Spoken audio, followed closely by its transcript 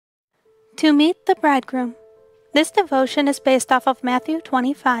To Meet the Bridegroom. This devotion is based off of Matthew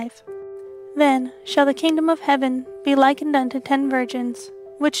 25. Then shall the kingdom of heaven be likened unto 10 virgins,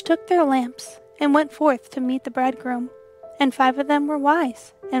 which took their lamps, and went forth to meet the bridegroom. And 5 of them were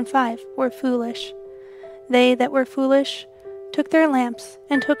wise, and 5 were foolish. They that were foolish took their lamps,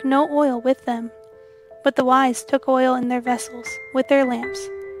 and took no oil with them. But the wise took oil in their vessels with their lamps.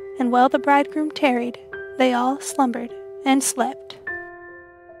 And while the bridegroom tarried, they all slumbered and slept.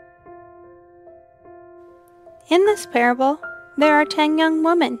 In this parable, there are 10 young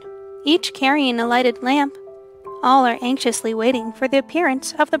women, each carrying a lighted lamp. All are anxiously waiting for the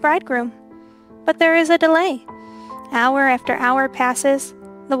appearance of the bridegroom. But there is a delay. Hour after hour passes,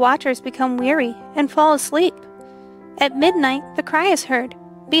 the watchers become weary and fall asleep. At midnight the cry is heard,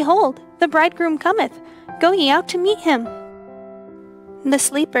 "Behold, the bridegroom cometh, go ye out to meet him." The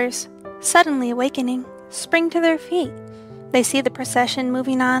sleepers, suddenly awakening, spring to their feet. They see the procession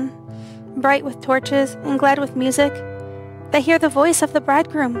moving on, bright with torches and glad with music. They hear the voice of the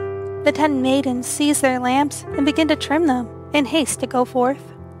bridegroom. The 10 maidens seize their lamps and begin to trim them in haste to go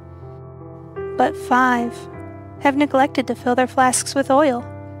forth. But 5 have neglected to fill their flasks with oil.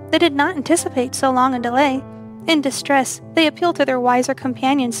 They did not anticipate so long a delay. In distress, they appeal to their wiser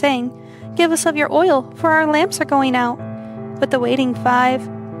companions, saying, "Give us of your oil, for our lamps are going out." But the waiting 5,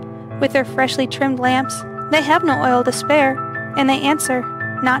 with their freshly trimmed lamps, they have no oil to spare, and they answer,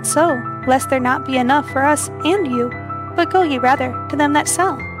 "Not so, lest there not be enough for us and you, but go ye rather to them that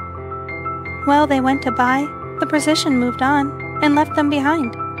sell." While they went to buy, the procession moved on, and left them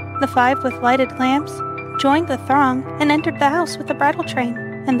behind. The 5 with lighted lamps joined the throng, and entered the house with the bridal train,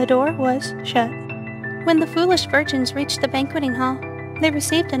 and the door was shut. When the foolish virgins reached the banqueting hall, they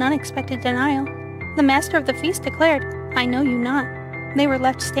received an unexpected denial. The master of the feast declared, "I know you not." They were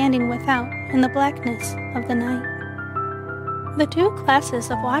left standing without in the blackness of the night. The 2 classes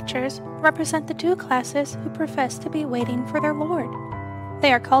of watchers represent the 2 classes who profess to be waiting for their Lord.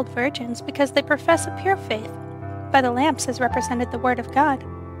 They are called virgins because they profess a pure faith. By the lamps is represented the Word of God.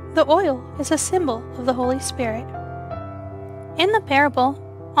 The oil is a symbol of the Holy Spirit. In the parable,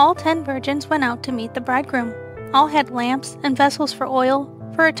 all 10 virgins went out to meet the bridegroom. All had lamps and vessels for oil.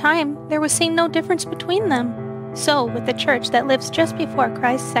 For a time, there was seen no difference between them. So with the church that lives just before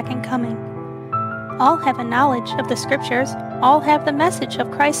Christ's second coming. All have a knowledge of the Scriptures. All have the message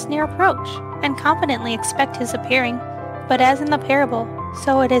of Christ's near approach, and confidently expect His appearing. But as in the parable,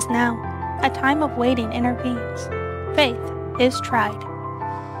 so it is now. A time of waiting intervenes. Faith is tried.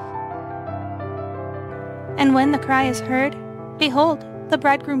 And when the cry is heard, "Behold, the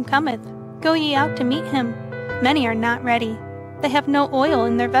bridegroom cometh, go ye out to meet him," many are not ready. They have no oil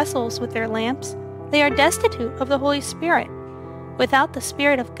in their vessels with their lamps. They are destitute of the Holy Spirit. Without the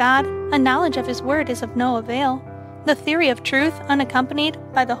Spirit of God, a knowledge of His Word is of no avail. The theory of truth, unaccompanied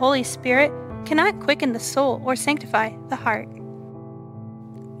by the Holy Spirit, cannot quicken the soul or sanctify the heart.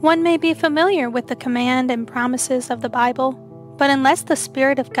 One may be familiar with the command and promises of the Bible, but unless the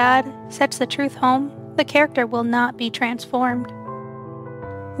Spirit of God sets the truth home, the character will not be transformed.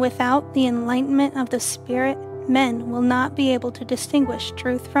 Without the enlightenment of the Spirit, men will not be able to distinguish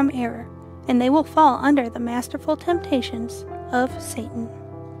truth from error, and they will fall under the masterful temptations of Satan.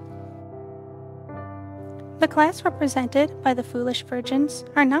 The class represented by the foolish virgins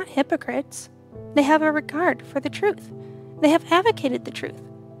are not hypocrites. They have a regard for the truth. They have advocated the truth.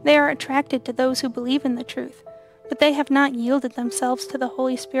 They are attracted to those who believe in the truth, but they have not yielded themselves to the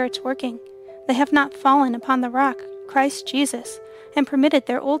Holy Spirit's working. They have not fallen upon the rock, Christ Jesus, and permitted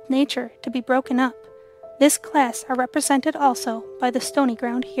their old nature to be broken up. This class are represented also by the stony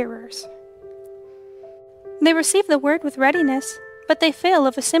ground hearers. They receive the word with readiness, but they fail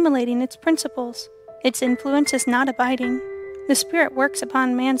of assimilating its principles. Its influence is not abiding. The Spirit works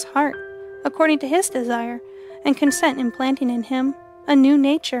upon man's heart, according to His desire, and consent implanting in him a new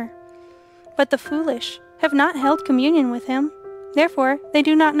nature. But the foolish have not held communion with Him. Therefore, they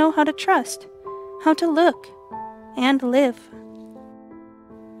do not know how to trust, how to look, and live.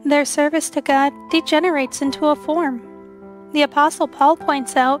 Their service to God degenerates into a form. The Apostle Paul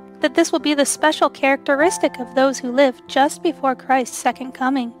points out that this will be the special characteristic of those who live just before Christ's second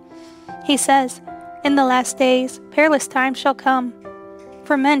coming. He says, "In the last days perilous times shall come.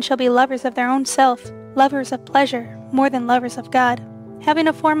 For men shall be lovers of their own self, lovers of pleasure more than lovers of God, having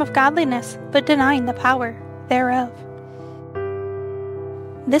a form of godliness, but denying the power thereof."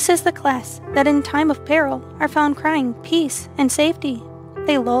 This is the class that in time of peril are found crying peace and safety.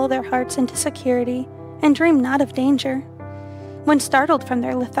 They lull their hearts into security and dream not of danger. When startled from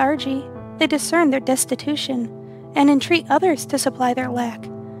their lethargy, they discern their destitution and entreat others to supply their lack.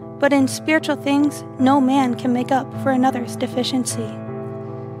 But in spiritual things, no man can make up for another's deficiency.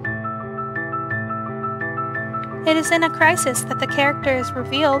 It is in a crisis that the character is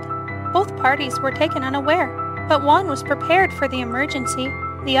revealed. Both parties were taken unaware, but one was prepared for the emergency,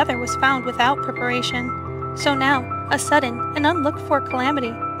 the other was found without preparation. So now, a sudden and unlooked-for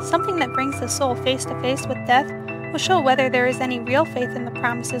calamity, something that brings the soul face to face with death, will show whether there is any real faith in the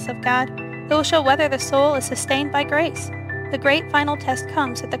promises of God. It will show whether the soul is sustained by grace. The great final test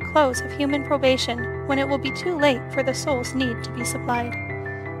comes at the close of human probation, when it will be too late for the soul's need to be supplied.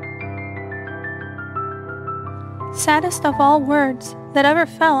 Saddest of all words that ever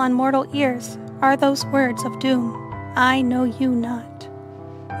fell on mortal ears are those words of doom, "I know you not."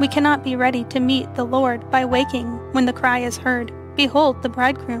 We cannot be ready to meet the Lord by waking when the cry is heard, "Behold the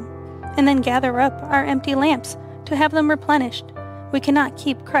bridegroom," and then gather up our empty lamps to have them replenished. We cannot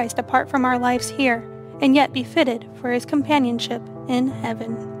keep Christ apart from our lives here, and yet be fitted for his companionship in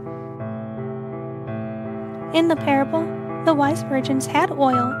heaven. In the parable, the wise virgins had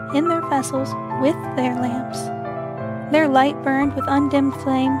oil in their vessels with their lamps. Their light burned with undimmed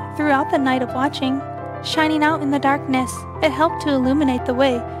flame throughout the night of watching. Shining out in the darkness, it helped to illuminate the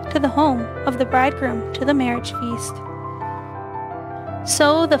way to the home of the bridegroom to the marriage feast.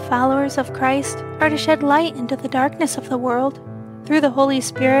 So the followers of Christ are to shed light into the darkness of the world. Through the Holy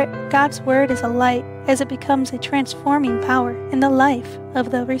Spirit, God's Word is a light as it becomes a transforming power in the life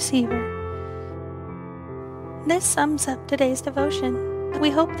of the receiver. This sums up today's devotion. We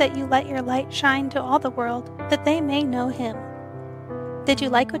hope that you let your light shine to all the world, that they may know Him. Did you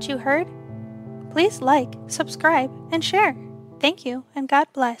like what you heard? Please like, subscribe, and share. Thank you, and God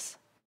bless.